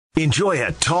Enjoy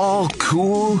a tall,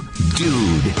 cool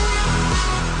dude.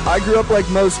 I grew up like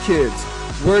most kids,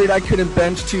 worried I couldn't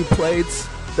bench 2 plates,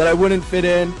 that I wouldn't fit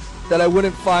in, that I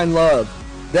wouldn't find love.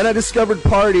 Then I discovered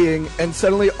partying, and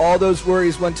suddenly all those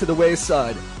worries went to the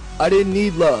wayside. I didn't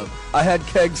need love. I had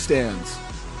keg stands.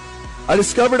 I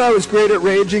discovered I was great at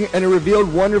raging, and it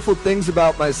revealed wonderful things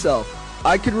about myself.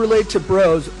 I could relate to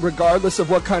bros regardless of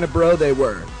what kind of bro they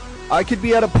were. I could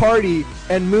be at a party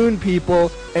and moon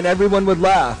people and everyone would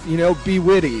laugh, be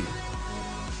witty.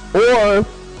 Or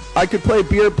I could play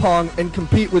beer pong and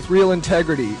compete with real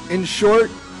integrity. In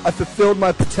short, I fulfilled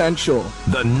my potential.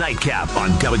 The Nightcap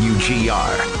on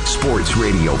WGR, Sports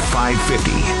Radio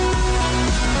 550.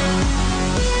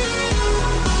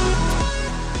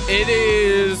 It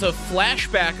is a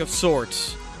flashback of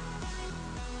sorts.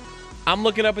 I'm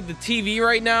looking up at the TV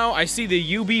right now. I see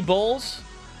the UB Bulls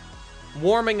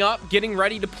warming up, getting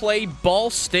ready to play Ball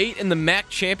State in the MAC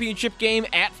championship game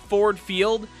at Ford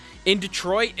Field in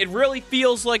Detroit. It really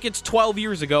feels like it's 12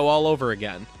 years ago all over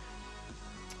again.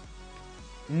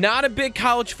 Not a big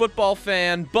college football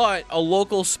fan, but a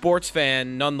local sports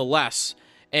fan nonetheless.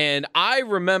 And I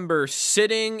remember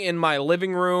sitting in my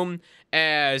living room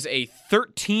as a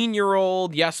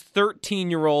 13-year-old, yes,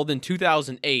 13-year-old in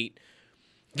 2008,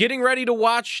 getting ready to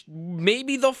watch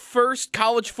maybe the first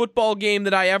college football game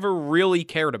that I ever really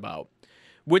cared about,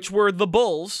 which were the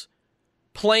Bulls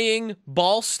playing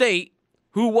Ball State,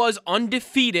 who was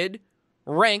undefeated,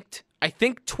 ranked, I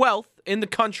think, 12th in the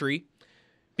country,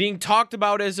 being talked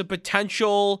about as a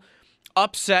potential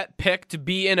upset pick to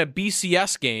be in a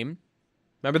BCS game.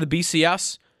 Remember the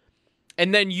BCS?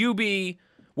 And then UB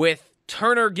with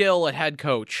Turner Gill at head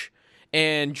coach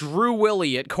and Drew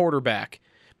Willie at quarterback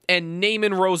and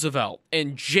Naaman Roosevelt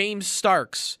and James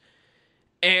Starks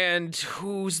and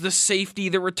who's the safety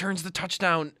that returns the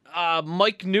touchdown?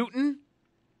 Mike Newton,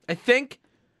 I think.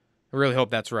 I really hope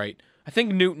that's right. I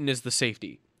think Newton is the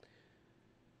safety.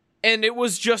 And it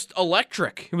was just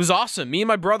electric. It was awesome. Me and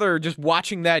my brother just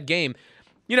watching that game.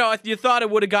 You thought it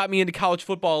would have got me into college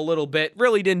football a little bit.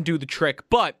 Really didn't do the trick.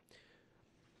 But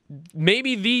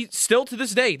maybe still to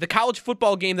this day, the college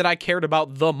football game that I cared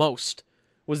about the most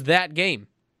was that game.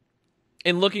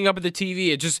 And looking up at the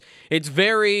TV, it's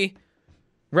very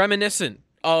reminiscent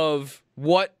of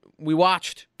what we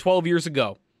watched 12 years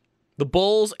ago. The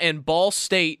Bulls and Ball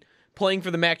State playing for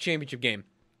the MAC championship game.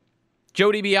 Joe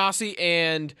DiBiase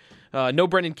and no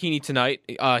Brendan Keeney tonight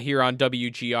here on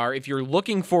WGR. If you're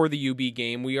looking for the UB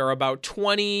game, we are about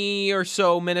 20 or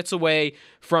so minutes away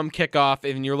from kickoff,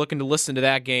 and you're looking to listen to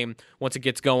that game once it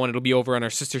gets going. It'll be over on our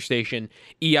sister station,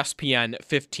 ESPN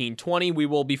 1520. We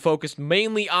will be focused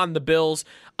mainly on the Bills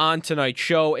on tonight's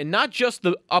show, and not just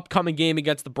the upcoming game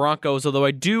against the Broncos, although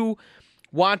I do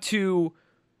want to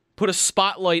put a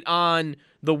spotlight on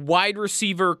the wide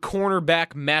receiver cornerback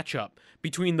matchup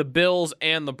between the Bills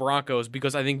and the Broncos,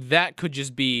 because I think that could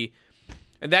just be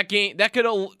that game that could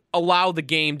allow the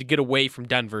game to get away from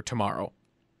Denver tomorrow.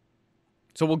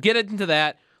 So we'll get into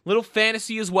that. Little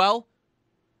fantasy as well.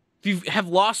 If you have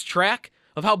lost track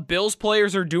of how Bills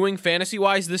players are doing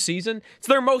fantasy-wise this season, it's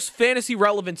their most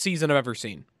fantasy-relevant season I've ever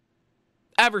seen.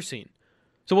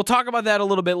 So we'll talk about that a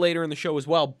little bit later in the show as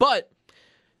well. But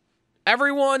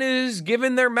everyone is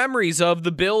given their memories of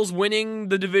the Bills winning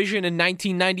the division in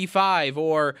 1995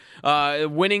 or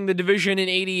winning the division in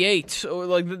 88, or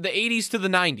like the 80s to the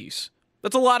 90s.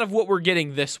 That's a lot of what we're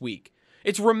getting this week.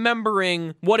 It's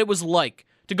remembering what it was like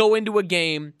to go into a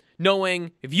game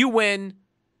knowing if you win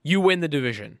the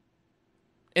division.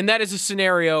 And that is a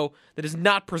scenario that has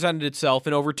not presented itself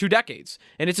in over 2 decades.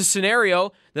 And it's a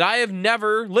scenario that I have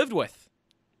never lived with.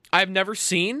 I have never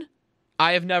seen.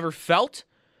 I have never felt.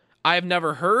 I have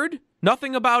never heard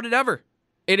nothing about it ever.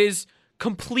 It is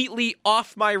completely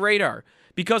off my radar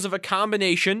because of a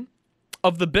combination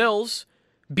of the Bills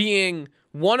being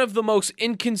one of the most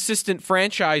inconsistent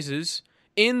franchises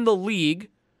in the league,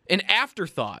 an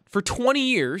afterthought for 20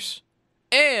 years,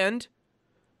 and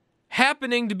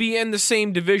happening to be in the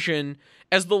same division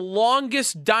as the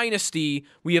longest dynasty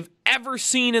we have ever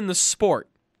seen in the sport.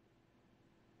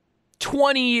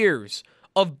 20 years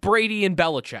of Brady and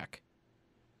Belichick.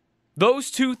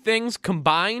 Those two things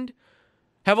combined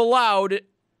have allowed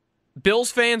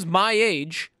Bills fans my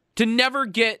age to never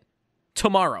get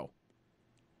tomorrow.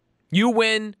 You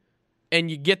win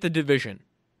and you get the division.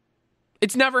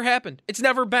 It's never happened. It's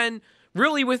never been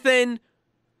really within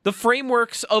the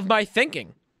frameworks of my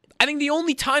thinking. I think the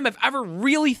only time I've ever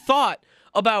really thought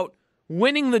about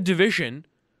winning the division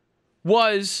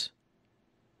was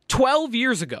 12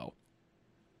 years ago.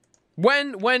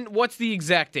 What's the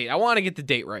exact date? I want to get the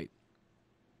date right.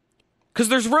 Because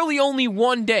there's really only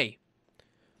one day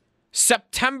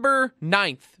September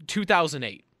 9th,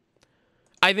 2008.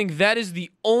 I think that is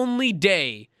the only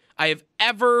day I have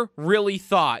ever really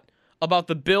thought about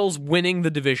the Bills winning the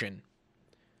division.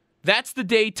 That's the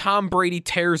day Tom Brady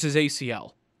tears his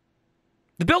ACL.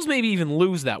 The Bills maybe even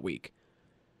lose that week.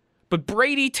 But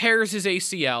Brady tears his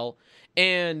ACL,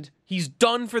 and he's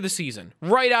done for the season,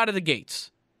 right out of the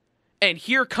gates. And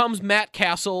here comes Matt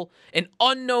Castle, an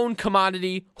unknown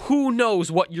commodity. Who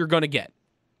knows what you're going to get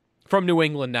from New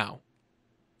England now?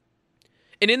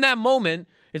 And in that moment,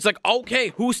 it's like, okay,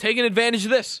 who's taking advantage of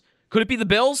this? Could it be the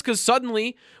Bills? Because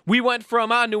suddenly we went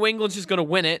from, New England's just going to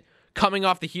win it, coming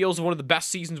off the heels of one of the best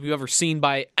seasons we've ever seen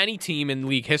by any team in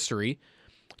league history,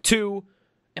 to,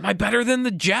 am I better than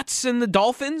the Jets and the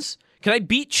Dolphins? Can I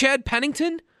beat Chad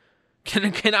Pennington?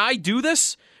 Can I do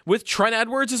this with Trent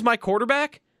Edwards as my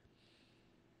quarterback?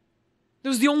 It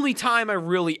was the only time I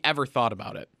really ever thought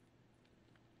about it.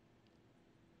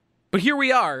 But here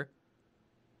we are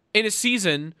in a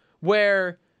season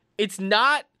where it's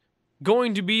not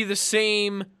going to be the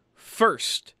same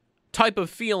first type of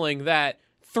feeling that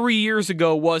 3 years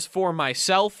ago was for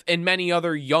myself and many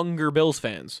other younger Bills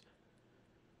fans.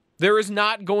 There is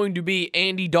not going to be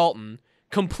Andy Dalton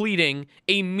completing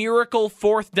a miracle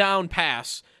fourth down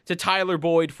pass to Tyler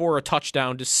Boyd for a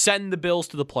touchdown to send the Bills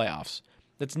to the playoffs.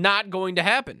 That's not going to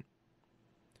happen.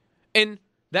 And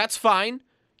that's fine.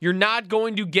 You're not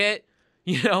going to get,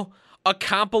 a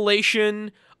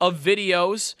compilation of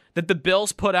videos that the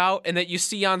Bills put out and that you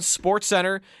see on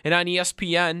SportsCenter and on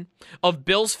ESPN of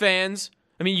Bills fans.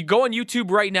 I mean, you go on YouTube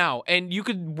right now and you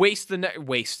could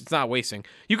it's not wasting.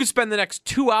 You could spend the next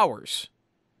 2 hours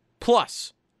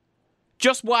plus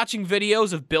just watching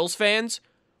videos of Bills fans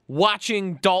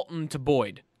watching Dalton to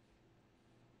Boyd.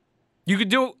 You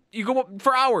go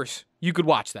for hours, you could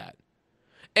watch that.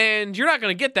 And you're not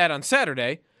going to get that on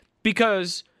Saturday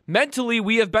because mentally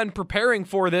we have been preparing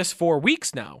for this for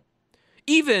weeks now.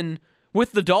 Even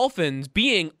with the Dolphins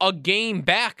being a game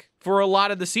back for a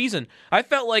lot of the season. I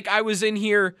felt like I was in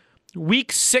here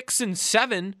week 6 and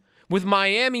 7 with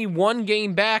Miami 1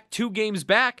 game back, 2 games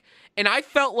back, and I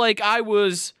felt like I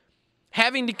was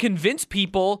having to convince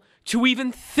people to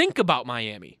even think about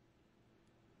Miami.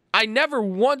 I never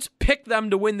once picked them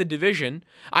to win the division.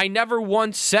 I never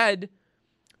once said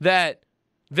that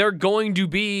they're going to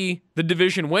be the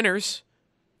division winners.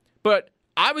 But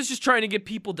I was just trying to get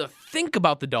people to think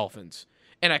about the Dolphins,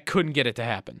 and I couldn't get it to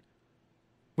happen.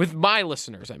 With my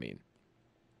listeners, I mean.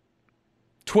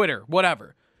 Twitter,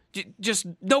 whatever. Just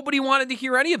nobody wanted to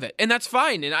hear any of it, and that's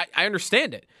fine, and I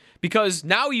understand it. Because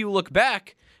now you look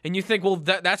back, and you think, well,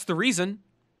 that's the reason.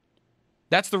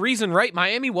 That's the reason, right?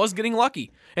 Miami was getting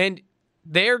lucky. And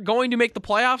they're going to make the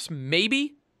playoffs,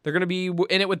 maybe. They're going to be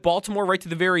in it with Baltimore right to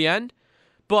the very end.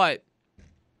 But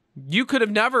you could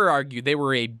have never argued they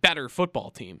were a better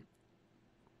football team.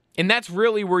 And that's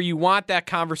really where you want that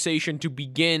conversation to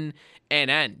begin and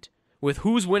end. With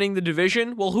who's winning the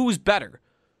division? Well, who's better?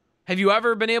 Have you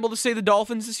ever been able to say the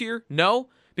Dolphins this year? No,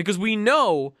 because we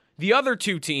know the other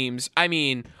two teams,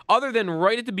 other than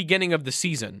right at the beginning of the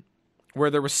season, where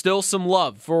there was still some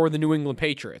love for the New England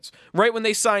Patriots, right when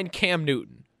they signed Cam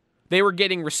Newton, they were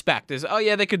getting respect as,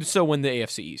 they could still win the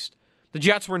AFC East. The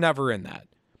Jets were never in that.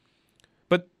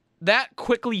 But that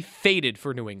quickly faded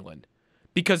for New England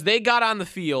because they got on the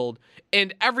field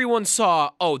and everyone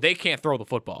saw, they can't throw the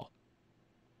football.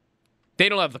 They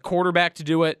don't have the quarterback to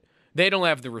do it. They don't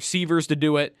have the receivers to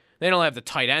do it. They don't have the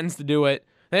tight ends to do it.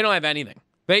 They don't have anything.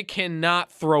 They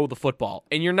cannot throw the football.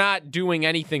 And you're not doing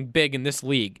anything big in this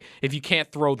league if you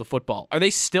can't throw the football. Are they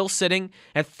still sitting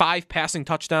at 5 passing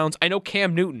touchdowns? I know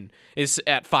Cam Newton is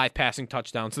at 5 passing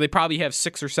touchdowns, so they probably have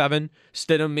 6 or 7.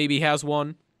 Stidham maybe has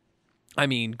 1.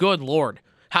 Good Lord.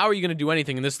 How are you going to do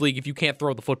anything in this league if you can't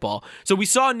throw the football? So we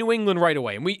saw New England right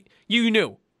away, and you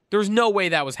knew. There was no way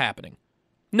that was happening.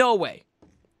 No way.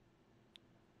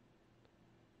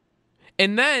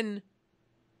 And then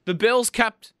the Bills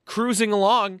kept cruising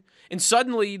along, and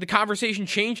suddenly the conversation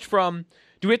changed from,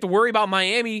 do we have to worry about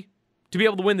Miami to be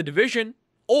able to win the division,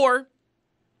 or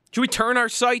should we turn our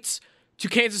sights to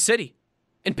Kansas City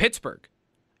and Pittsburgh?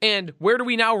 And where do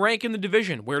we now rank in the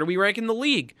division? Where do we rank in the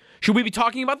league? Should we be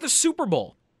talking about the Super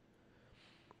Bowl?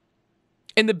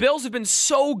 And the Bills have been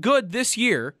so good this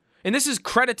year, and this is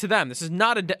credit to them. This is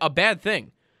not a bad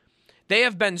thing. They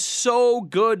have been so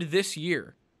good this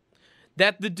year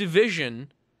that the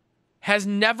division has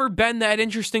never been that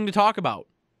interesting to talk about.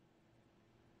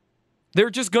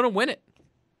 They're just going to win it.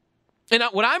 And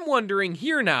what I'm wondering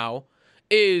here now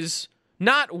is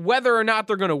not whether or not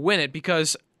they're going to win it,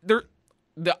 because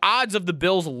the odds of the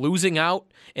Bills losing out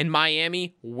and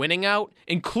Miami winning out,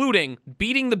 including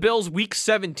beating the Bills week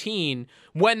 17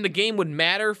 when the game would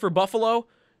matter for Buffalo,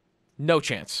 no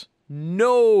chance.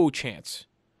 No chance.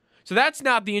 So that's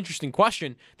not the interesting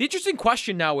question. The interesting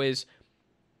question now is,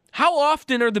 how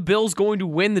often are the Bills going to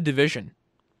win the division?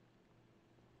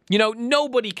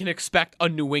 Nobody can expect a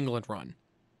New England run.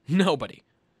 Nobody.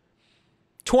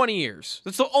 20 years.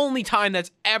 That's the only time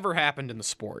that's ever happened in the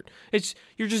sport.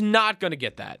 You're just not going to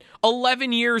get that.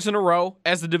 11 years in a row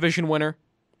as the division winner.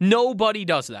 Nobody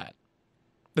does that.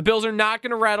 The Bills are not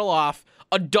going to rattle off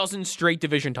a dozen straight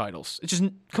division titles. It's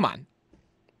just, come on.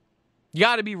 You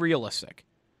got to be realistic.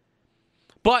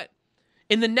 But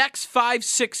in the next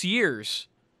 5-6 years,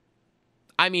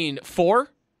 4,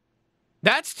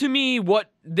 that's to me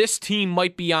what this team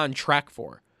might be on track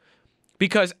for.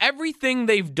 Because everything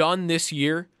they've done this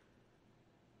year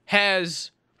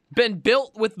has been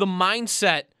built with the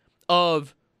mindset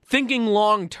of thinking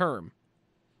long term.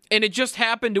 And it just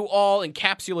happened to all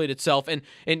encapsulate itself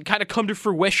and kind of come to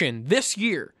fruition. This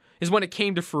year is when it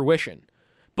came to fruition.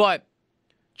 But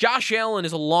Josh Allen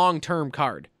is a long-term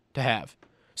card to have.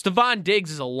 Stephon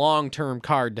Diggs is a long-term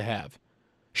card to have.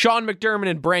 Sean McDermott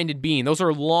and Brandon Beane, those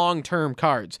are long-term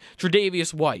cards.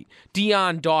 Tre'Davious White,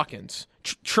 Deion Dawkins,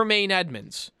 Tremaine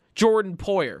Edmonds, Jordan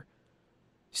Poyer.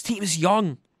 This team is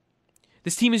young.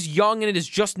 This team is young and it is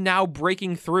just now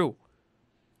breaking through.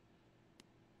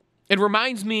 It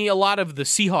reminds me a lot of the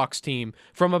Seahawks team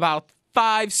from about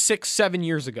 5, 6, 7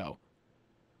 years ago.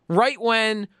 Right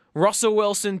when Russell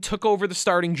Wilson took over the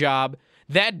starting job,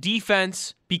 that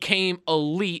defense became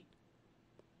elite.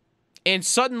 And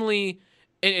suddenly,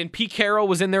 and Pete Carroll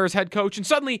was in there as head coach, and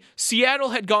suddenly Seattle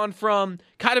had gone from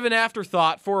kind of an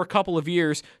afterthought for a couple of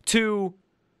years to,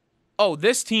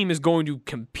 this team is going to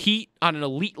compete on an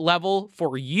elite level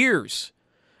for years.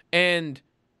 And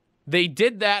they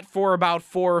did that for about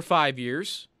 4 or 5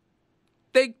 years.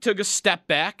 They took a step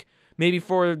back, maybe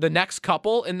for the next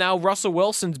couple, and now Russell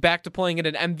Wilson's back to playing at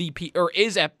an MVP, or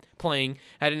is playing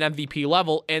at an MVP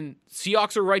level, and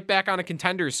Seahawks are right back on a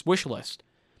contender's wish list.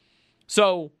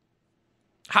 So,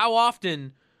 how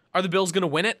often are the Bills going to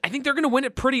win it? I think they're going to win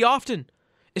it pretty often,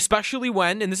 especially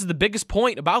when, and this is the biggest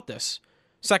point about this,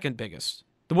 second biggest,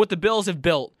 what the Bills have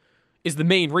built is the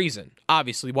main reason,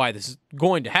 obviously, why this is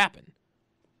going to happen.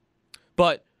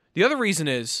 But the other reason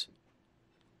is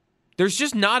there's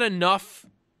just not enough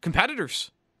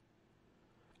competitors.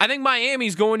 I think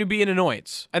Miami's going to be an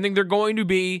annoyance. I think they're going to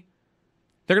be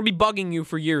bugging you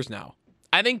for years now.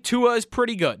 I think Tua is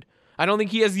pretty good. I don't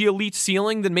think he has the elite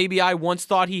ceiling that maybe I once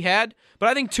thought he had, but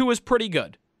I think Tua's pretty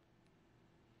good.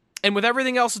 And with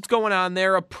everything else that's going on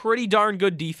there, a pretty darn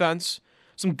good defense,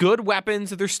 some good weapons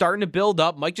that they're starting to build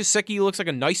up. Mike Gesicki looks like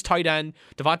a nice tight end.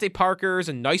 Devontae Parker is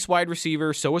a nice wide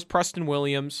receiver. So is Preston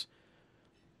Williams.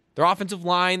 Their offensive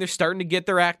line, they're starting to get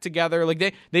their act together.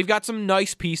 Like they've got some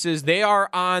nice pieces. They are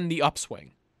on the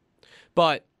upswing.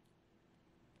 But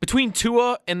between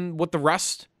Tua and what the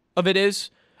rest of it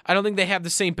is, I don't think they have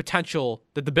the same potential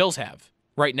that the Bills have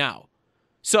right now.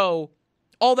 So,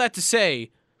 all that to say,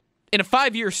 in a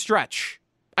 5-year stretch,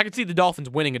 I could see the Dolphins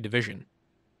winning a division.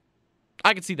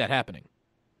 I could see that happening.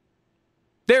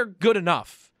 They're good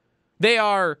enough. They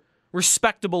are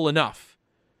respectable enough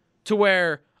to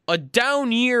where a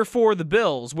down year for the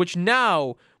Bills, which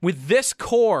now, with this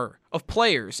core of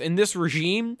players in this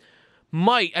regime,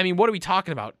 what are we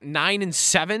talking about?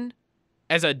 9-7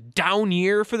 as a down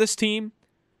year for this team?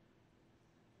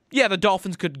 Yeah, the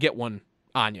Dolphins could get one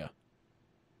on you.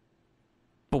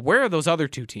 But where are those other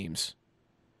two teams?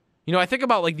 I think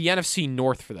about the NFC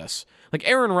North for this.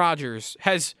 Aaron Rodgers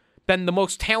has been the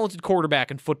most talented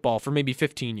quarterback in football for maybe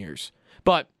 15 years.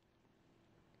 But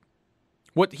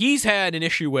what he's had an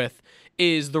issue with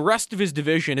is the rest of his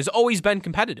division has always been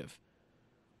competitive.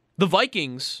 The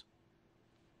Vikings,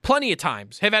 plenty of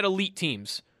times, have had elite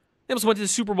teams. They almost went to the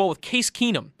Super Bowl with Case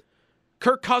Keenum.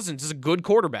 Kirk Cousins is a good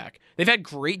quarterback. They've had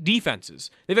great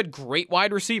defenses. They've had great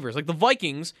wide receivers. The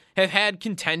Vikings have had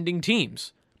contending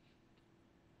teams.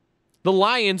 The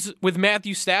Lions, with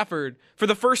Matthew Stafford, for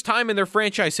the first time in their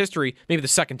franchise history, maybe the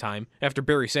second time after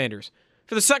Barry Sanders,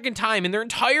 for the second time in their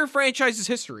entire franchise's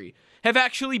history, have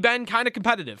actually been kind of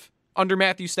competitive under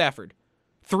Matthew Stafford.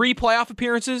 3 playoff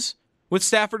appearances with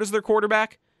Stafford as their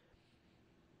quarterback.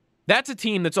 That's a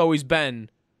team that's always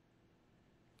been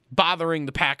bothering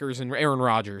the Packers and Aaron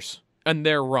Rodgers and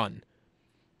their run.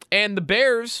 And the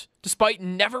Bears, despite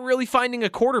never really finding a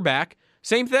quarterback,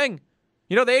 same thing.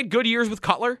 They had good years with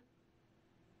Cutler.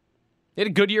 They had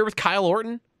a good year with Kyle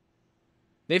Orton.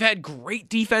 They've had great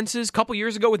defenses a couple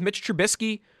years ago with Mitch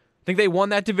Trubisky. I think they won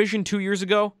that division 2 years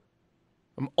ago.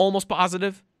 I'm almost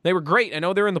positive. They were great. I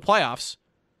know they're in the playoffs.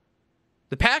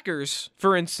 The Packers,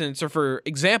 for instance, or for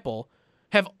example,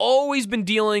 have always been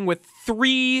dealing with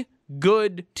 3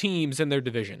 good teams in their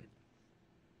division.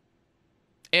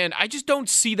 And I just don't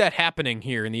see that happening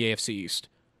here in the AFC East.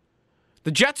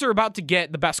 The Jets are about to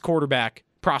get the best quarterback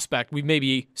prospect we've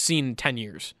maybe seen in 10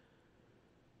 years.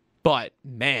 But,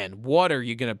 man, what are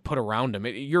you going to put around him?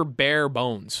 You're bare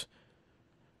bones.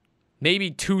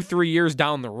 Maybe 2-3 years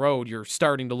down the road, you're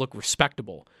starting to look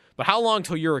respectable. But how long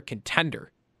till you're a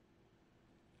contender?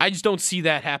 I just don't see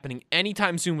that happening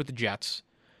anytime soon with the Jets.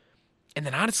 And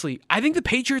then, honestly, I think the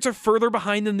Patriots are further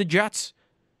behind than the Jets.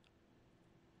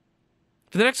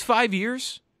 For the next 5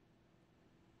 years,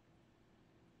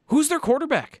 who's their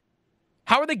quarterback?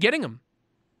 How are they getting him?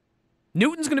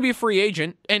 Newton's going to be a free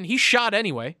agent, and he's shot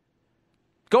anyway.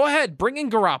 Go ahead, bring in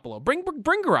Garoppolo. Bring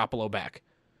Garoppolo back.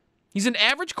 He's an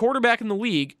average quarterback in the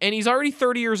league, and he's already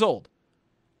 30 years old.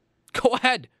 Go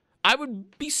ahead. I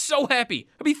would be so happy.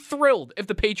 I'd be thrilled if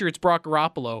the Patriots brought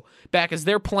Garoppolo back as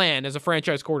their plan as a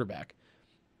franchise quarterback.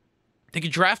 They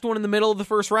could draft one in the middle of the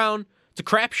first round. It's a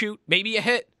crapshoot. Maybe a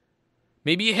hit.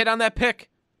 Maybe you hit on that pick.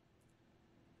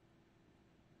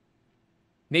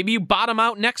 Maybe you bottom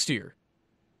out next year.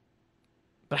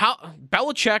 But how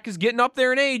Belichick is getting up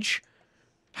there in age.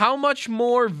 How much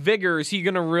more vigor is he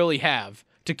going to really have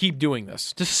to keep doing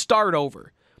this, to start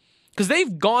over? Because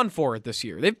they've gone for it this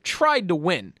year. They've tried to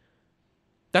win.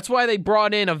 That's why they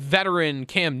brought in a veteran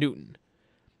Cam Newton.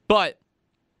 But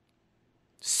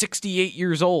 68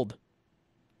 years old.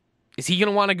 Is he going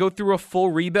to want to go through a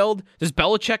full rebuild? Does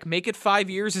Belichick make it 5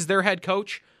 years as their head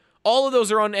coach? All of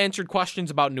those are unanswered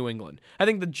questions about New England. I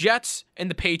think the Jets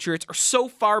and the Patriots are so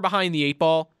far behind the 8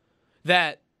 ball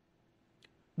that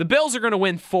the Bills are going to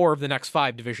win 4 of the next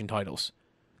 5 division titles.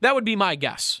 That would be my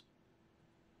guess.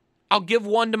 I'll give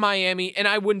 1 to Miami, and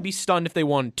I wouldn't be stunned if they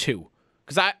won 2.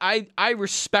 Because I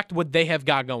respect what they have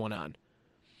got going on.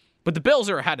 But the Bills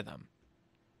are ahead of them.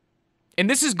 And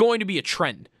this is going to be a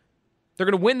trend. They're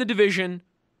going to win the division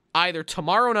either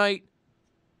tomorrow night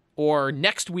or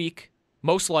next week,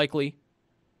 most likely.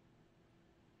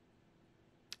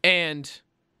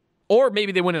 Or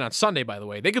maybe they win it on Sunday, by the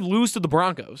way. They could lose to the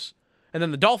Broncos, and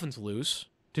then the Dolphins lose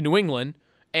to New England,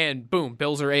 and boom,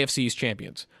 Bills are AFC's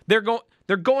champions. They're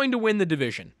going to win the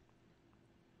division.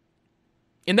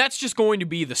 And that's just going to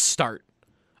be the start,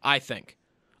 I think,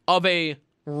 of a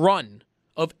run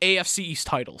of AFC East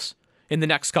titles in the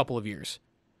next couple of years.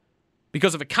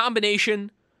 Because of a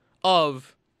combination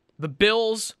of the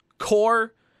Bills'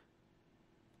 core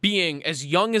being as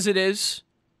young as it is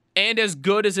and as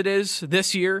good as it is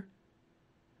this year,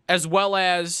 as well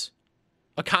as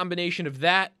a combination of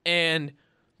that and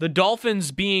the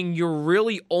Dolphins being your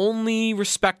really only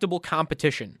respectable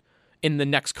competition in the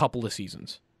next couple of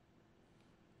seasons.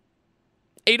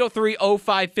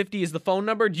 803-0550 is the phone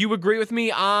number. Do you agree with me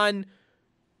on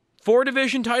 4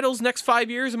 division titles next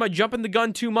 5 years? Am I jumping the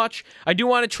gun too much? I do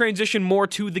want to transition more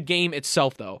to the game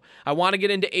itself, though. I want to get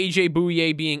into A.J.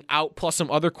 Bouye being out, plus some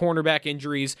other cornerback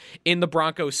injuries in the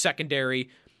Broncos secondary.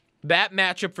 That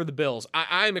matchup for the Bills,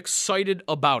 I'm excited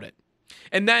about it.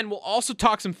 And then we'll also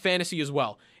talk some fantasy as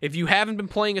well. If you haven't been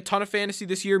playing a ton of fantasy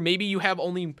this year, maybe you have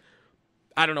only,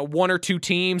 1 or 2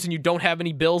 teams and you don't have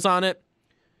any Bills on it,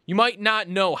 you might not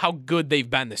know how good they've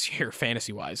been this year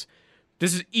fantasy-wise.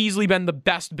 This has easily been the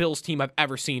best Bills team I've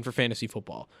ever seen for fantasy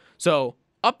football. So,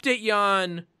 update you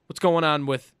on what's going on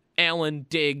with Allen,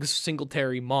 Diggs,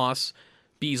 Singletary, Moss,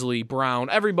 Beasley, Brown,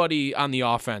 everybody on the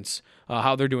offense,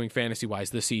 how they're doing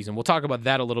fantasy-wise this season. We'll talk about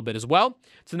that a little bit as well.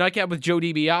 It's the Nightcap with Joe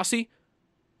DiBiase.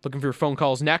 Looking for your phone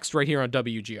calls next, right here on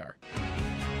WGR.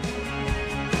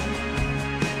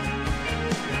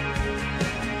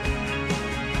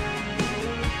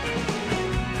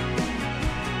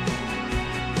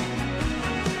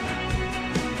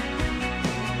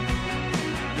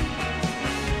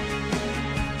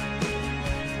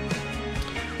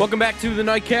 Welcome back to the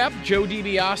Nightcap. Joe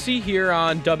DiBiase here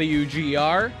on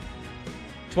WGR.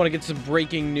 Just want to get some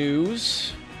breaking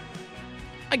news.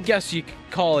 I guess you could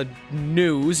call it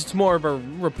news. It's more of a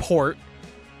report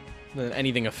than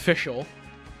anything official.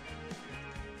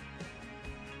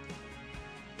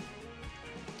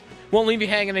 Won't leave you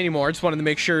hanging anymore. Just wanted to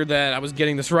make sure that I was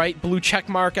getting this right. Blue check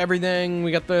mark, everything.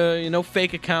 We got the,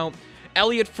 fake account.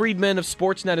 Elliot Friedman of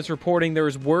Sportsnet is reporting there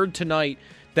is word tonight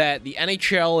that the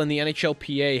NHL and the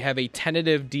NHLPA have a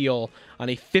tentative deal on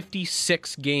a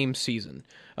 56-game season.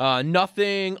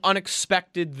 Nothing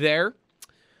unexpected there.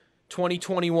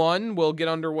 2021 will get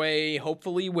underway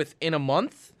hopefully within a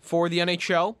month for the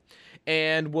NHL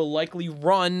and will likely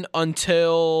run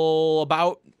until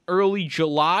about early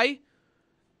July.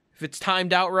 if it's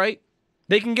timed out right,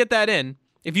 they can get that in.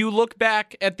 If you look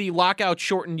back at the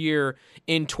lockout-shortened year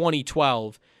in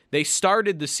 2012, they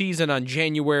started the season on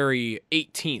January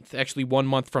 18th, actually 1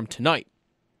 month from tonight.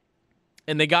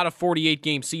 And they got a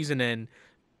 48-game season in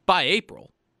by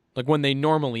April, like when they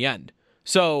normally end.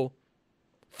 So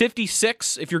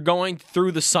 56, if you're going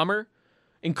through the summer,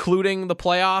 including the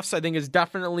playoffs, I think is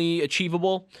definitely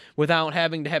achievable without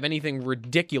having to have anything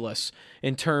ridiculous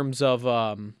in terms of,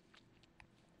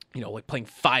 like playing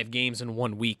 5 games in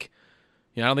 1 week.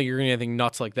 I don't think you're going to get anything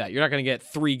nuts like that. You're not going to get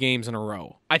 3 games in a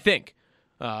row, I think.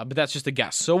 But that's just a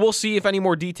guess. So we'll see if any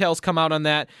more details come out on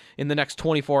that in the next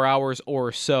 24 hours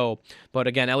or so. But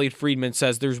again, Elliot Friedman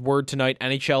says there's word tonight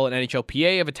NHL and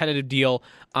NHLPA have a tentative deal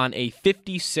on a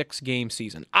 56-game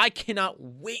season. I cannot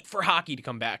wait for hockey to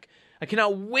come back.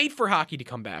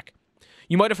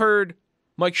 You might have heard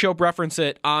Mike Shope reference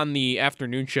it on the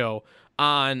afternoon show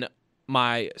on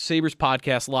my Sabres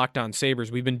podcast, Locked On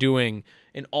Sabres. We've been doing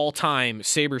an all-time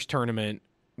Sabres tournament,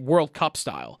 World Cup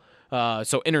style.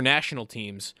 So international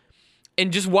teams,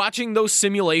 and just watching those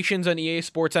simulations on EA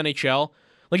Sports NHL,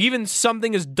 like even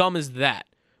something as dumb as that,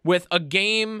 with a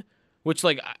game, which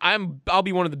like I'll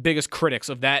be one of the biggest critics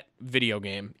of that video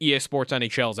game, EA Sports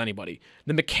NHL as anybody.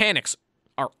 The mechanics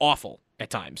are awful at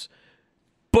times,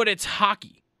 but it's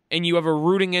hockey, and you have a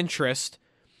rooting interest,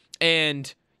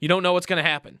 and you don't know what's going to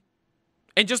happen,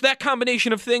 and just that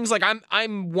combination of things, like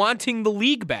I'm wanting the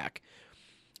league back.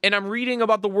 And I'm reading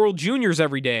about the World Juniors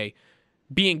every day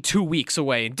being 2 weeks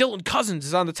away. And Dylan Cousins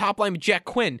is on the top line with Jack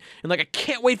Quinn. And, I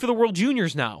can't wait for the World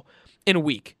Juniors now in a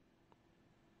week.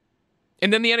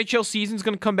 And then the NHL season's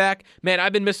going to come back. Man,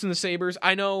 I've been missing the Sabres.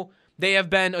 I know they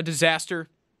have been a disaster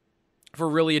for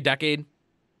really a decade.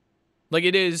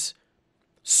 It is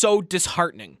so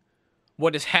disheartening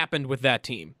what has happened with that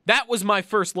team. That was my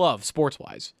first love,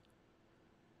 sports-wise.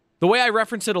 The way I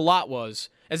reference it a lot was,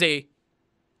 as a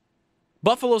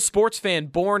Buffalo sports fan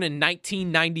born in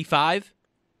 1995,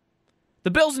 the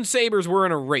Bills and Sabres were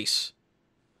in a race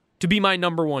to be my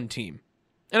number one team.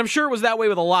 And I'm sure it was that way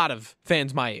with a lot of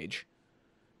fans my age.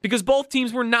 Because both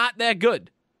teams were not that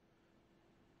good.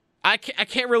 I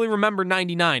can't really remember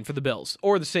 99 for the Bills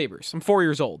or the Sabres. I'm 4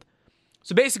 years old.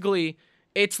 So basically,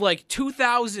 it's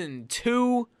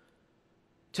 2002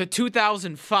 to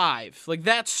 2005.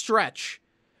 That stretch.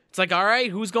 It's all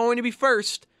right, who's going to be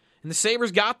first? And the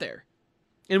Sabres got there.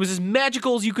 And it was as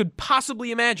magical as you could possibly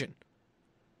imagine.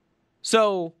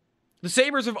 So, the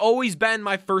Sabres have always been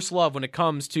my first love when it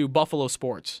comes to Buffalo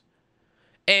sports.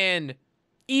 And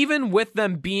even with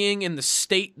them being in the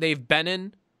state they've been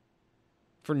in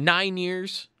for 9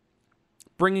 years,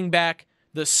 bringing back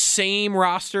the same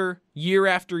roster year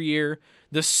after year,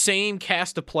 the same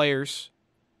cast of players,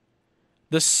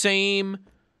 the same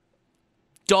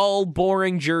dull,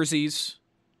 boring jerseys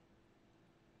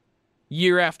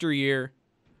year after year,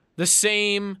 the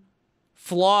same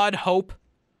flawed hope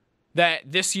that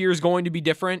this year is going to be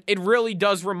different, it really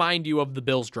does remind you of the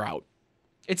Bills drought.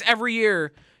 It's every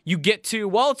year you get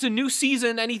to, it's a new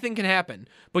season, anything can happen,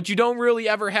 but you don't really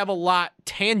ever have a lot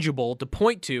tangible to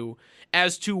point to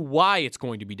as to why it's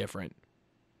going to be different.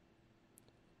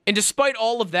 And despite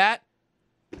all of that,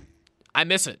 I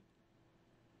miss it.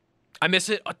 I miss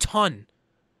it a ton.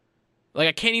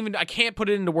 I can't put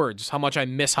it into words how much I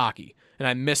miss hockey, and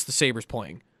I miss the Sabres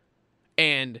playing.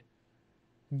 And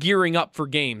gearing up for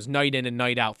games night in and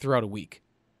night out throughout a week.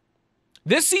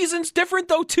 This season's different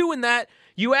though too, in that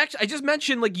I just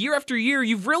mentioned year after year,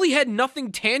 you've really had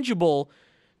nothing tangible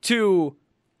to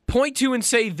point to and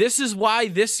say this is why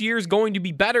this year is going to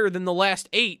be better than the last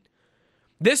 8.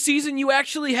 This season you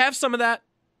actually have some of that,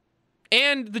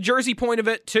 and the jersey point of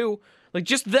it too.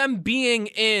 Just them being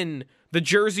in the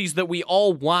jerseys that we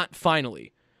all want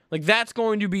finally. That's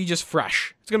going to be just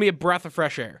fresh. It's going to be a breath of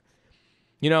fresh air.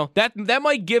 That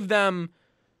might give them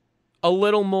a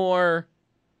little more.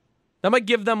 That might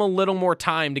give them a little more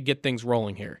time to get things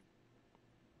rolling here.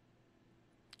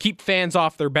 Keep fans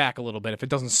off their back a little bit if it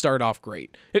doesn't start off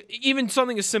great. Even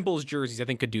something as simple as jerseys, I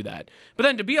think, could do that. But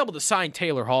then to be able to sign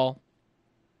Taylor Hall,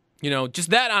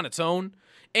 just that on its own,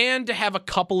 and to have a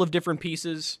couple of different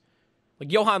pieces.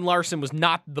 Johan Larsson was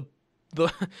not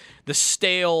the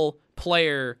stale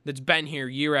player that's been here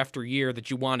year after year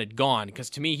that you wanted gone, because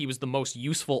to me he was the most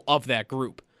useful of that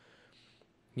group.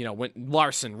 When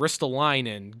Larsson,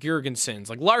 Ristolainen,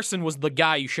 Girgensons, Larsson was the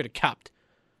guy you should have kept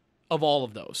of all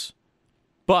of those.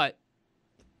 But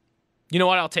you know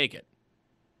what? I'll take it.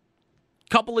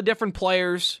 Couple of different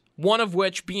players, one of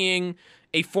which being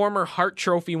a former Hart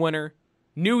Trophy winner,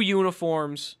 new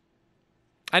uniforms.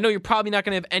 I know you're probably not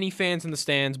going to have any fans in the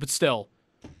stands, but still,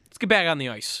 let's get back on the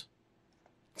ice.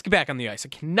 Let's get back on the ice. I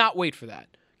cannot wait for that.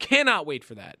 Cannot wait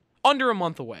for that. Under a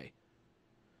month away.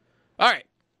 All right.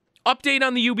 Update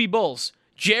on the UB Bulls.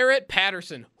 Jarrett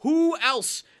Patterson. Who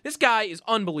else? This guy is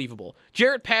unbelievable.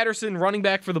 Jarrett Patterson, running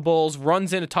back for the Bulls,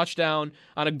 runs in a touchdown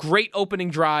on a great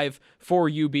opening drive for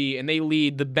UB, and they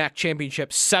lead the MAC championship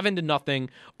 7-0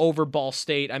 over Ball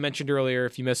State. I mentioned earlier,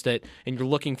 if you missed it, and you're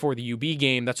looking for the UB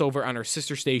game, that's over on our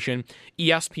sister station,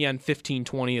 ESPN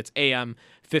 1520. It's AM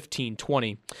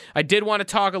 1520. I did want to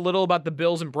talk a little about the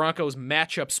Bills and Broncos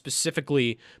matchup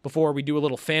specifically before we do a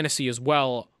little fantasy as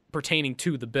well pertaining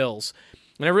to the Bills.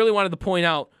 And I really wanted to point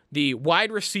out the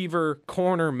wide receiver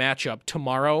corner matchup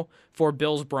tomorrow for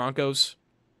Bills Broncos.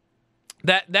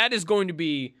 That is going to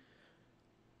be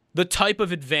the type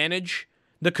of advantage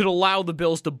that could allow the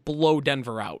Bills to blow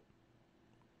Denver out.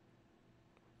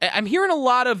 I'm hearing a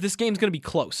lot of this game's going to be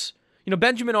close.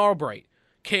 Benjamin Albright,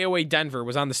 KOA Denver,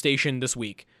 was on the station this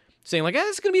week saying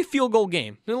it's going to be a field goal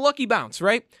game. A lucky bounce,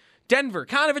 right? Denver,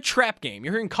 kind of a trap game.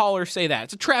 You're hearing callers say that.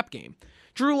 It's a trap game.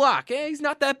 Drew Lock, he's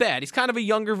not that bad. He's kind of a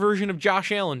younger version of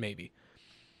Josh Allen, maybe.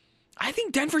 I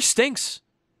think Denver stinks.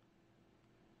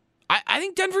 I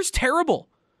think Denver's terrible.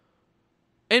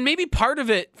 And maybe part of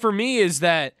it for me is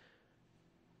that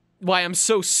why I'm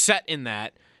so set in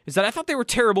that is that I thought they were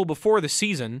terrible before the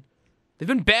season. They've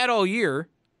been bad all year.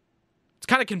 It's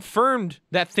kind of confirmed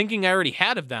that thinking I already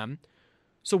had of them.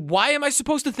 So why am I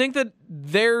supposed to think that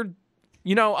they're,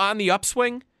 on the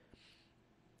upswing?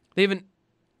 They have an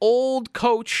old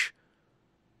coach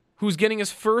who's getting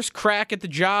his first crack at the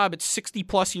job at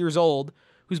 60-plus years old,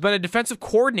 who's been a defensive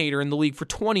coordinator in the league for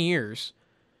 20 years.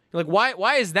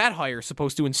 Why is that hire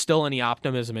supposed to instill any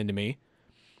optimism into me?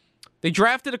 They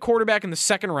drafted a quarterback in the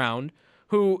second round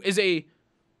who is a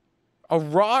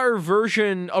raw,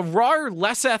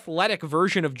 less athletic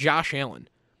version of Josh Allen,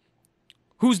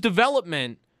 whose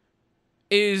development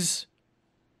is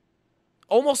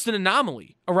almost an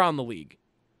anomaly around the league.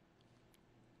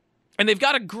 And they've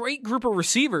got a great group of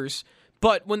receivers,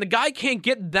 but when the guy can't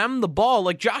get them the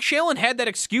ball, Josh Allen had that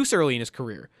excuse early in his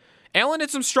career. Allen had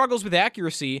some struggles with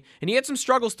accuracy, and he had some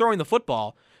struggles throwing the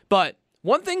football, but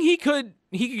one thing he could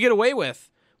get away with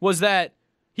was that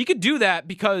he could do that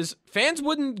because fans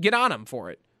wouldn't get on him for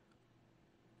it.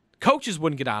 Coaches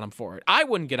wouldn't get on him for it. I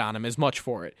wouldn't get on him as much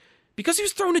for it. Because he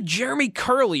was throwing to Jeremy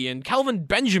Curley and Kelvin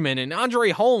Benjamin and Andre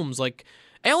Holmes.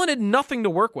 Allen had nothing to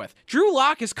work with. Drew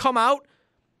Lock has come out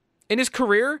in his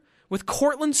career with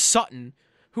Cortland Sutton,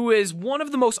 who is one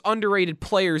of the most underrated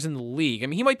players in the league. I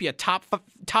mean, he might be a top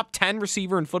 10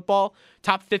 receiver in football,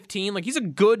 top 15. He's a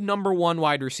good number one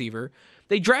wide receiver.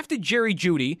 They drafted Jerry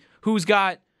Jeudy, who's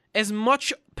got as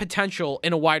much potential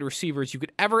in a wide receiver as you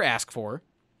could ever ask for.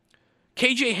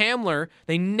 KJ Hamler,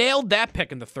 they nailed that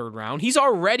pick in the third round. He's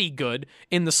already good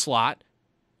in the slot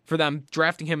for them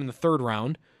drafting him in the third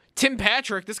round. Tim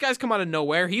Patrick, this guy's come out of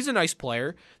nowhere. He's a nice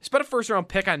player. They spent a first-round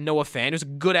pick on Noah Fant, who's a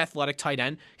good athletic tight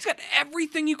end. He's got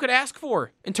everything you could ask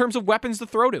for in terms of weapons to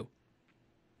throw to.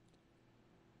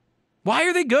 Why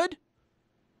are they good?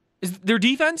 Is their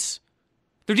defense?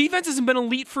 Their defense hasn't been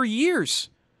elite for years.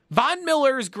 Von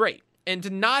Miller is great, and to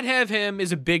not have him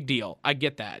is a big deal. I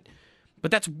get that.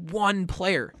 But that's one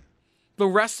player. The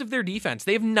rest of their defense,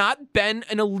 they have not been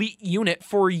an elite unit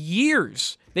for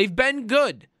years. They've been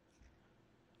good.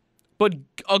 But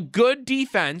a good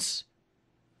defense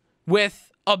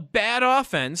with a bad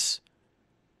offense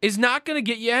is not going to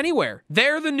get you anywhere.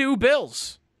 They're the new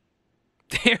Bills.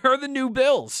 They're the new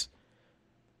Bills.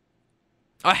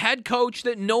 A head coach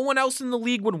that no one else in the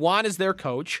league would want as their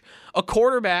coach. A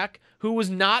quarterback who was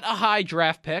not a high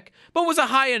draft pick, but was a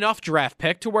high enough draft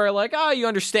pick to where, you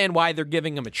understand why they're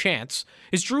giving him a chance.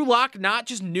 Is Drew Lock not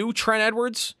just new Trent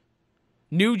Edwards?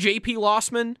 New J.P.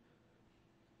 Lossman?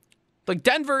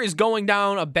 Denver is going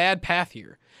down a bad path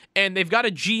here, and they've got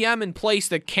a GM in place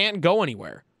that can't go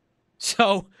anywhere.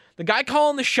 So, the guy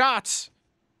calling the shots,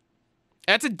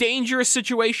 that's a dangerous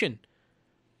situation.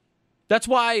 That's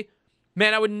why,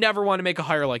 man, I would never want to make a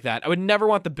hire like that. I would never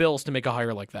want the Bills to make a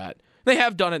hire like that. They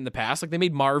have done it in the past. They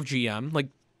made Marv GM.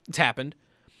 It's happened.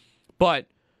 But,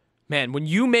 man, when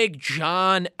you make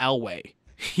John Elway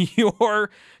your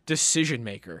decision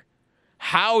maker,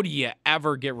 how do you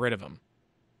ever get rid of him?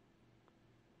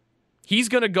 He's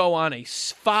going to go on a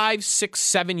 5, 6,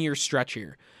 7-year stretch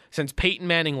here since Peyton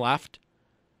Manning left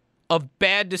of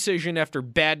bad decision after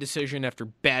bad decision after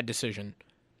bad decision.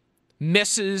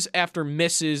 Misses after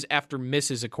misses after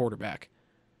misses at quarterback.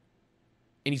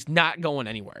 And he's not going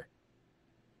anywhere.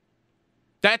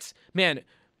 That's, man,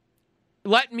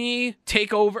 let me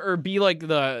take over or be like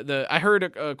the I heard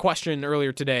a question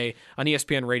earlier today on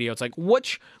ESPN radio. It's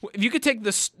if you could take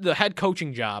the head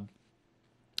coaching job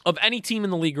of any team in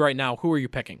the league right now, who are you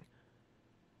picking?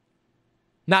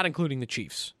 Not including the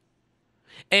Chiefs.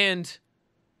 And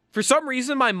for some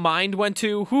reason, my mind went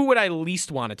to, who would I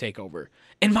least want to take over?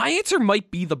 And my answer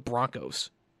might be the Broncos.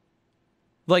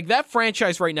 Like, that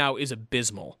franchise right now is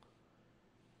abysmal.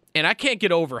 And I can't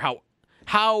get over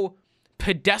how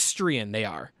pedestrian they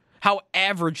are, how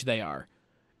average they are.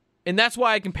 And that's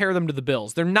why I compare them to the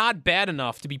Bills. They're not bad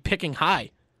enough to be picking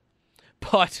high,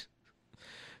 but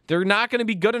they're not going to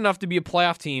be good enough to be a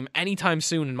playoff team anytime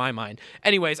soon in my mind.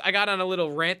 Anyways, I got on a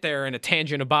little rant there and a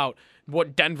tangent about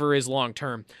what Denver is long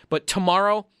term. But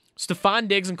tomorrow, Stephon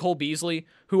Diggs and Cole Beasley,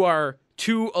 who are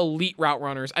two elite route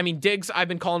runners. I mean, Diggs, I've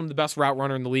been calling him the best route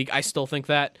runner in the league. I still think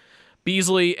that.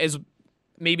 Beasley is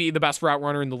maybe the best route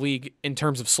runner in the league in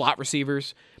terms of slot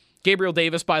receivers. Gabriel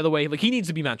Davis, by the way, like, he needs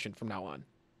to be mentioned from now on.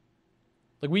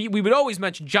 Like, we would always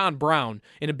mention John Brown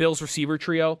in a Bills receiver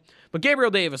trio, but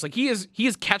Gabriel Davis, like, he is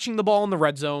catching the ball in the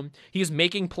red zone. He is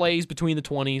making plays between the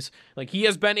 20s. Like, he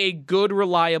has been a good,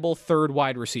 reliable third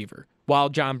wide receiver while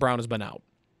John Brown has been out.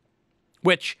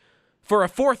 Which, for a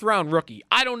fourth-round rookie,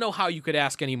 I don't know how you could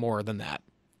ask any more than that.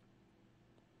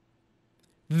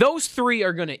 Those three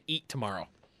are going to eat tomorrow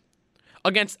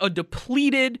against a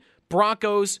depleted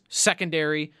Broncos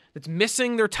secondary that's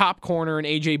missing their top corner in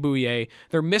A.J. Bouye.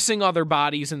 They're missing other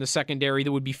bodies in the secondary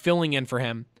that would be filling in for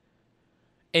him.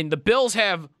 And the Bills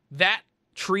have that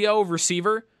trio of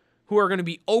receiver who are going to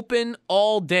be open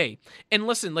all day. And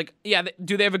listen, like, yeah,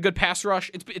 do they have a good pass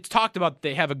rush? It's talked about that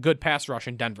they have a good pass rush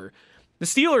in Denver. The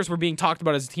Steelers were being talked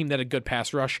about as a team that had a good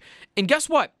pass rush. And guess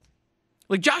what?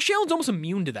 Like, Josh Allen's almost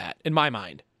immune to that, in my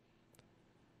mind.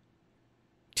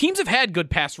 Teams have had good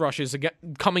pass rushes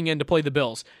coming in to play the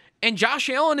Bills, and Josh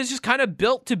Allen is just kind of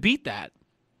built to beat that.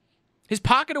 His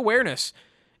pocket awareness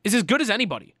is as good as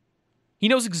anybody. He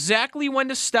knows exactly when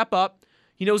to step up.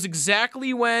 He knows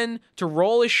exactly when to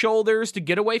roll his shoulders to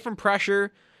get away from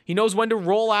pressure. He knows when to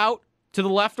roll out to the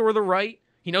left or the right.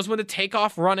 He knows when to take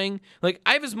off running. Like,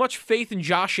 I have as much faith in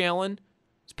Josh Allen,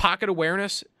 his pocket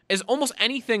awareness, as almost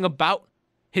anything about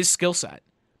his skill set.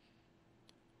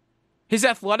 His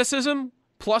athleticism,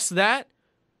 plus that,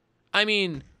 I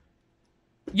mean,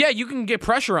 yeah, you can get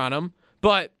pressure on him,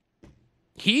 but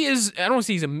he is, I don't want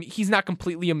to say he's not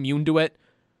completely immune to it.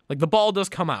 Like, the ball does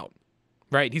come out,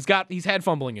 right? He's had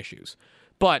fumbling issues,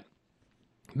 but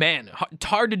man, it's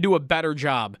hard to do a better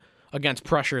job against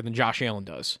pressure than Josh Allen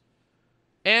does.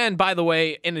 And by the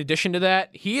way, in addition to that,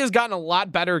 he has gotten a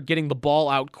lot better at getting the ball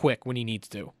out quick when he needs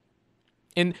to.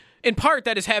 And in part,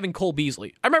 that is having Cole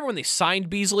Beasley. I remember when they signed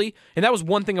Beasley, and that was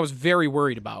one thing I was very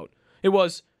worried about. It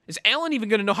was, is Allen even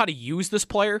going to know how to use this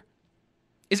player?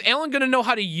 Is Allen going to know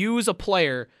how to use a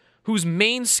player whose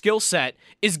main skill set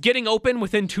is getting open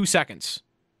within 2 seconds?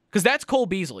 Because that's Cole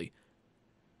Beasley.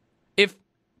 If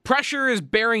pressure is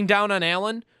bearing down on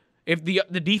Allen, if the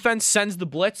defense sends the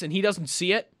blitz and he doesn't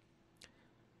see it,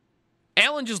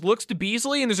 Allen just looks to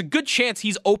Beasley, and there's a good chance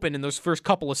he's open in those first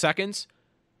couple of seconds.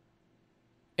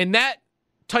 And that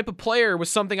type of player was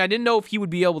something I didn't know if he would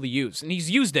be able to use. And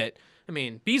he's used it. I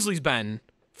mean, Beasley's been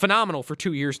phenomenal for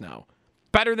 2 years now.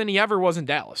 Better than he ever was in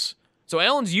Dallas. So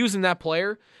Allen's using that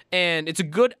player, and it's a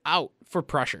good out for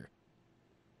pressure.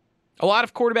 A lot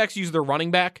of quarterbacks use their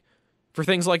running back for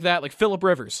things like that, like Phillip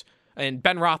Rivers and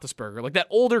Ben Roethlisberger, like that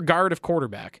older guard of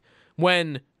quarterback.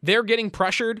 When they're getting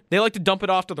pressured, they like to dump it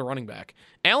off to the running back.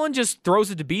 Allen just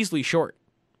throws it to Beasley short.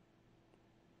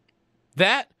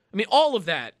 All of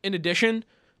that, in addition,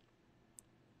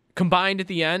 combined at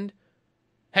the end,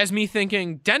 has me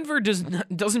thinking Denver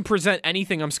doesn't present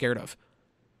anything I'm scared of.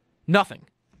 Nothing.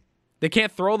 They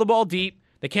can't throw the ball deep.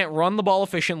 They can't run the ball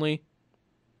efficiently.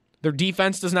 Their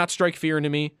defense does not strike fear into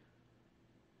me.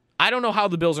 I don't know how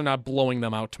the Bills are not blowing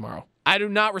them out tomorrow. I do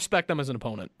not respect them as an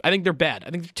opponent. I think they're bad.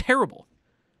 I think they're terrible.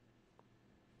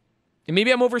 And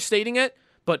maybe I'm overstating it,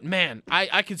 but man,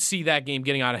 I could see that game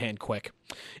getting out of hand quick.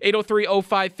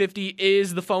 803-0550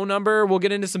 is the phone number. We'll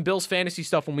get into some Bills fantasy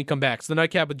stuff when we come back. It's the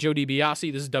Nightcap with Joe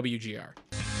DiBiase. This is WGR.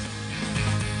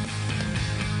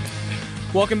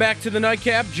 Welcome back to the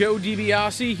Nightcap. Joe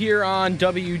DiBiase here on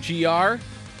WGR.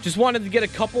 Just wanted to get a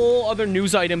couple other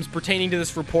news items pertaining to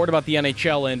this report about the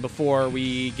NHL in before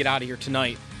we get out of here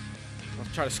tonight. I'll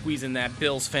try to squeeze in that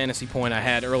Bills fantasy point I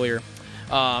had earlier,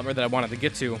 or that I wanted to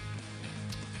get to.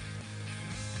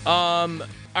 All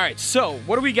right, so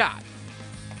what do we got?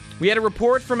 We had a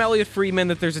report from Elliot Friedman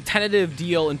that there's a tentative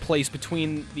deal in place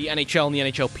between the NHL and the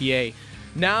NHLPA.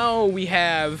 Now we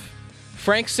have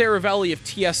Frank Saravelli of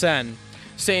TSN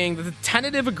saying that the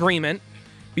tentative agreement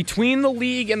between the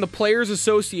league and the Players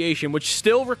Association, which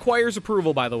still requires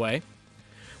approval, by the way,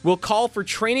 will call for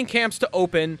training camps to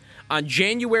open on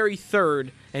January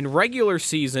 3rd and regular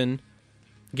season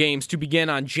games to begin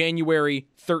on January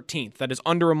 13th. That is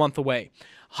under a month away.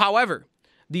 However,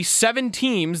 the 7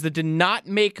 teams that did not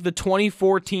make the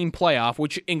 2014 playoff,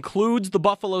 which includes the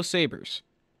Buffalo Sabres,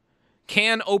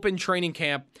 can open training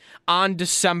camp on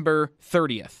December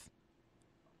 30th.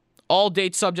 All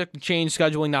dates subject to change,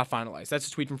 scheduling not finalized. That's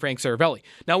a tweet from Frank Saravelli.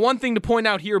 Now, one thing to point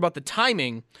out here about the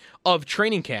timing of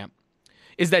training camp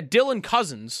is that Dylan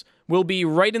Cousins will be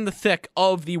right in the thick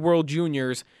of the World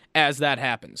Juniors as that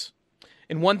happens.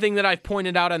 And one thing that I've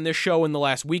pointed out on this show in the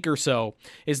last week or so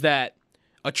is that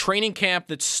a training camp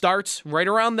that starts right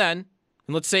around then,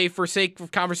 and let's say for sake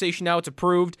of conversation now it's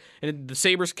approved, and the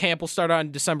Sabres camp will start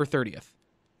on December 30th.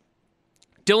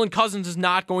 Dylan Cousins is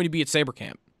not going to be at Sabre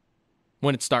camp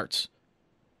when it starts.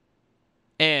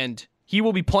 And he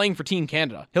will be playing for Team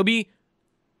Canada. He'll be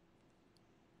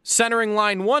centering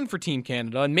line 1 for Team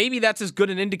Canada, and maybe that's as good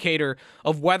an indicator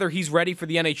of whether he's ready for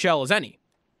the NHL as any.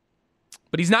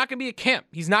 But he's not going to be at camp.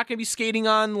 He's not going to be skating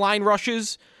on line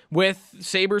rushes with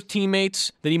Sabres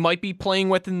teammates that he might be playing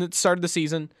with in the start of the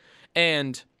season.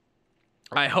 And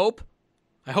I hope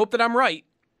that I'm right,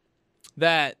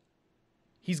 that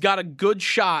he's got a good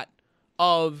shot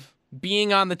of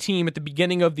being on the team at the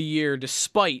beginning of the year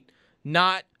despite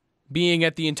not being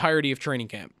at the entirety of training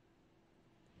camp.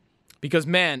 Because,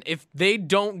 man, if they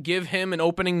don't give him an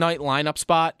opening night lineup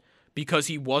spot because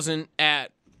he wasn't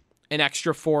at an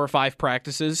extra 4 or 5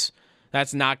 practices,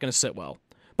 that's not going to sit well.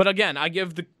 But again, I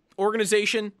give the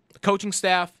organization, the coaching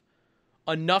staff,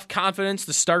 enough confidence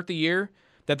to start the year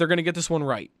that they're going to get this one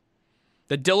right.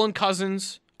 That Dylan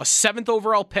Cousins, a 7th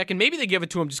overall pick, and maybe they give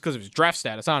it to him just because of his draft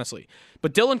status, honestly.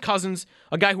 But Dylan Cousins,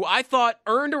 a guy who I thought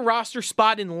earned a roster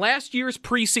spot in last year's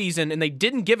preseason, and they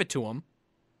didn't give it to him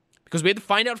because we had to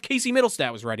find out if Casey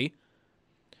Middlestat was ready.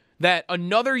 That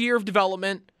another year of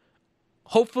development,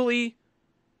 hopefully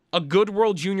a good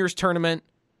World Juniors tournament,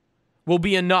 will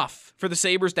be enough for the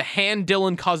Sabres to hand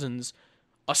Dylan Cousins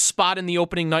a spot in the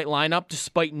opening night lineup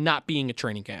despite not being at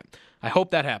training camp. I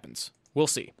hope that happens. We'll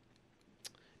see.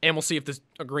 And we'll see if this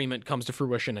agreement comes to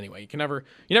fruition anyway. You never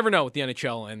know with the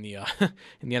NHL and the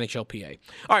in the NHLPA.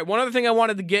 All right, one other thing I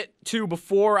wanted to get to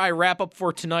before I wrap up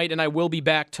for tonight, and I will be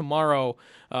back tomorrow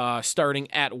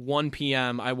starting at 1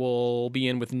 p.m. I will be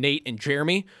in with Nate and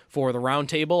Jeremy for the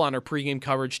roundtable on our pregame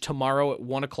coverage tomorrow at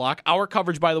 1 o'clock. Our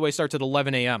coverage, by the way, starts at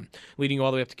 11 a.m., leading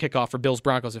all the way up to kickoff for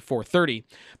Bills-Broncos at 4:30.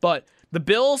 But the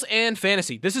Bills and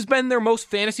fantasy, this has been their most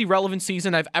fantasy-relevant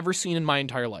season I've ever seen in my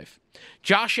entire life.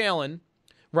 Josh Allen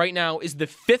right now is the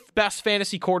 5th best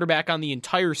fantasy quarterback on the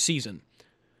entire season,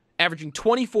 averaging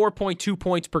 24.2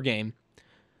 points per game.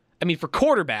 I mean, for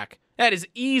quarterback, that is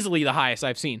easily the highest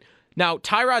I've seen. Now,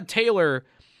 Tyrod Taylor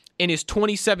in his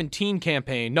 2017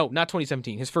 campaign, no, not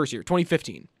 2017, his first year,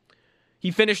 2015,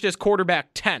 he finished as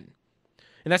quarterback 10.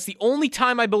 And that's the only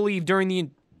time, I believe, during the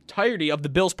entirety of the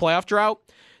Bills' playoff drought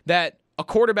that a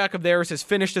quarterback of theirs has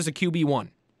finished as a QB1.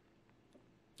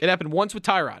 It happened once with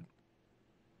Tyrod.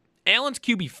 Allen's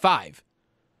QB5.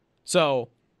 So,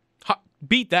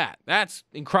 beat that. That's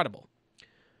incredible.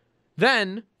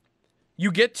 Then,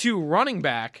 you get to running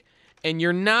back, and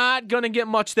you're not going to get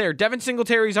much there. Devin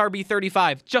Singletary's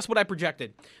RB35, just what I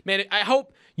projected. Man, I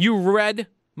hope you read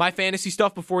my fantasy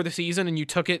stuff before the season and you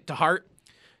took it to heart,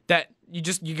 that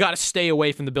you got to stay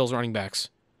away from the Bills running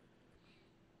backs.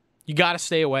 You got to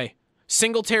stay away.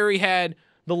 Singletary had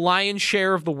the lion's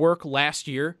share of the work last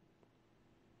year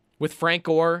with Frank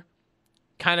Gore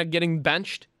kind of getting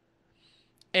benched,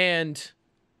 and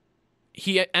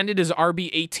he ended his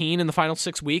RB18 in the final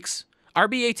 6 weeks.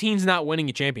 RB18's not winning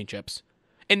you championships,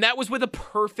 and that was with a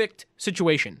perfect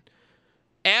situation.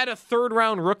 Add a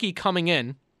 3rd-round rookie coming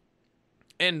in,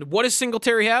 and what does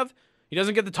Singletary have? He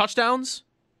doesn't get the touchdowns.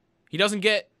 He doesn't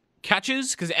get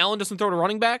catches because Allen doesn't throw to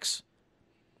running backs,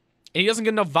 and he doesn't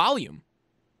get enough volume.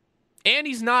 And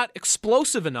he's not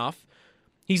explosive enough.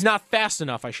 He's not fast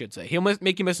enough, I should say. He'll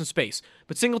make you miss in space.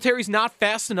 But Singletary's not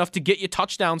fast enough to get you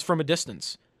touchdowns from a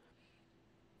distance.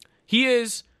 He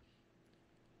is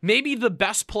maybe the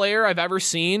best player I've ever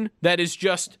seen that is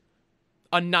just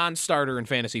a non-starter in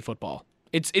fantasy football.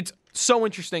 It's so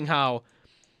interesting how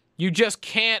you just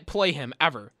can't play him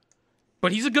ever.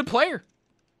 But he's a good player.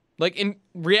 Like, in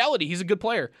reality, he's a good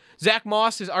player. Zach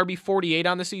Moss is RB48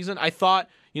 on the season. I thought,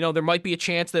 there might be a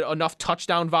chance that enough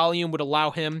touchdown volume would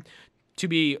allow him to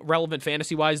be relevant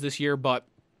fantasy-wise this year, but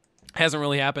hasn't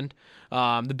really happened.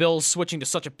 The Bills switching to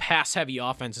such a pass-heavy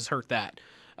offense has hurt that.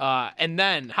 And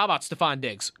then, how about Stephon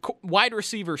Diggs? Wide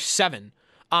receiver 7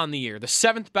 on the year. The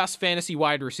 7th best fantasy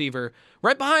wide receiver,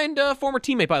 right behind former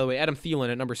teammate, by the way, Adam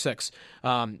Thielen at number 6.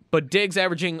 But Diggs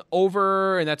averaging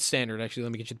over, and that's standard. Actually,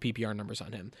 let me get you the PPR numbers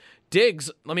on him.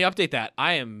 Diggs, let me update that.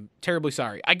 I am terribly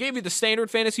sorry. I gave you the standard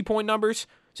fantasy point numbers,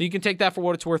 so you can take that for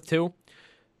what it's worth too.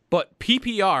 But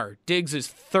PPR, Diggs is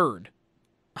 3rd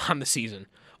on the season,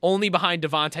 only behind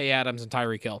Devontae Adams and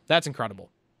Tyreek Hill. That's incredible.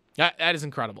 That is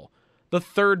incredible. The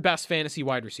 3rd best fantasy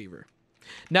wide receiver.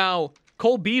 Now,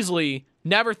 Cole Beasley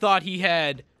never thought he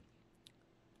had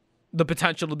the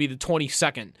potential to be the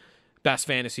 22nd best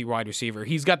fantasy wide receiver.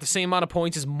 He's got the same amount of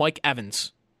points as Mike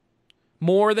Evans.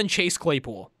 More than Chase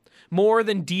Claypool. More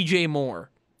than DJ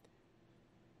Moore.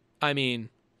 I mean,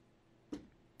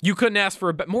 you couldn't ask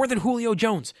for more than Julio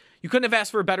Jones. You couldn't have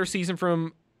asked for a better season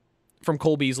from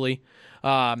Cole Beasley.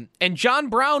 And John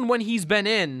Brown, when he's been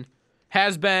in,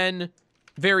 has been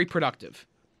very productive.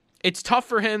 It's tough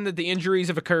for him that the injuries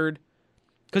have occurred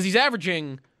because he's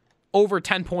averaging over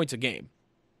 10 points a game.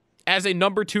 As a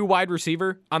number 2 wide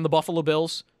receiver on the Buffalo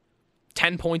Bills,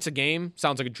 10 points a game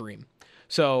sounds like a dream.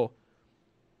 So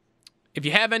if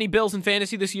you have any Bills in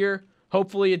fantasy this year,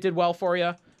 hopefully it did well for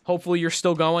you. Hopefully you're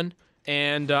still going.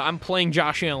 And I'm playing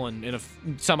Josh Allen in a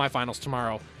semifinals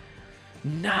tomorrow.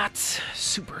 Not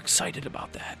super excited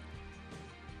about that.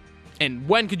 And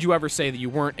when could you ever say that you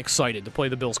weren't excited to play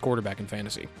the Bills quarterback in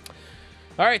fantasy?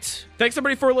 All right. Thanks,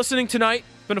 everybody, for listening tonight.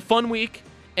 Been a fun week.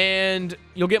 And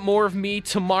you'll get more of me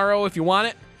tomorrow if you want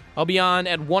it. I'll be on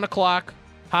at 1 o'clock,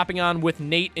 hopping on with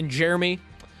Nate and Jeremy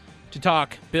to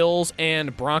talk Bills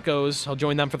and Broncos. I'll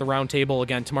join them for the roundtable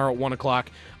again tomorrow at 1 o'clock.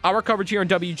 Our coverage here on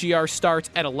WGR starts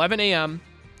at 11 a.m.,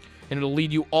 and it'll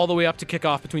lead you all the way up to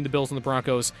kickoff between the Bills and the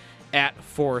Broncos at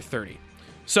 4:30.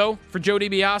 So, for Joe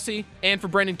DiBiase and for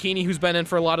Brendan Keeney, who's been in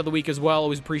for a lot of the week as well,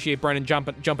 always appreciate Brendan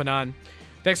jumping on.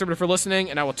 Thanks, everybody, for listening,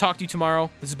 and I will talk to you tomorrow.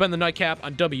 This has been the Nightcap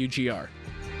on WGR.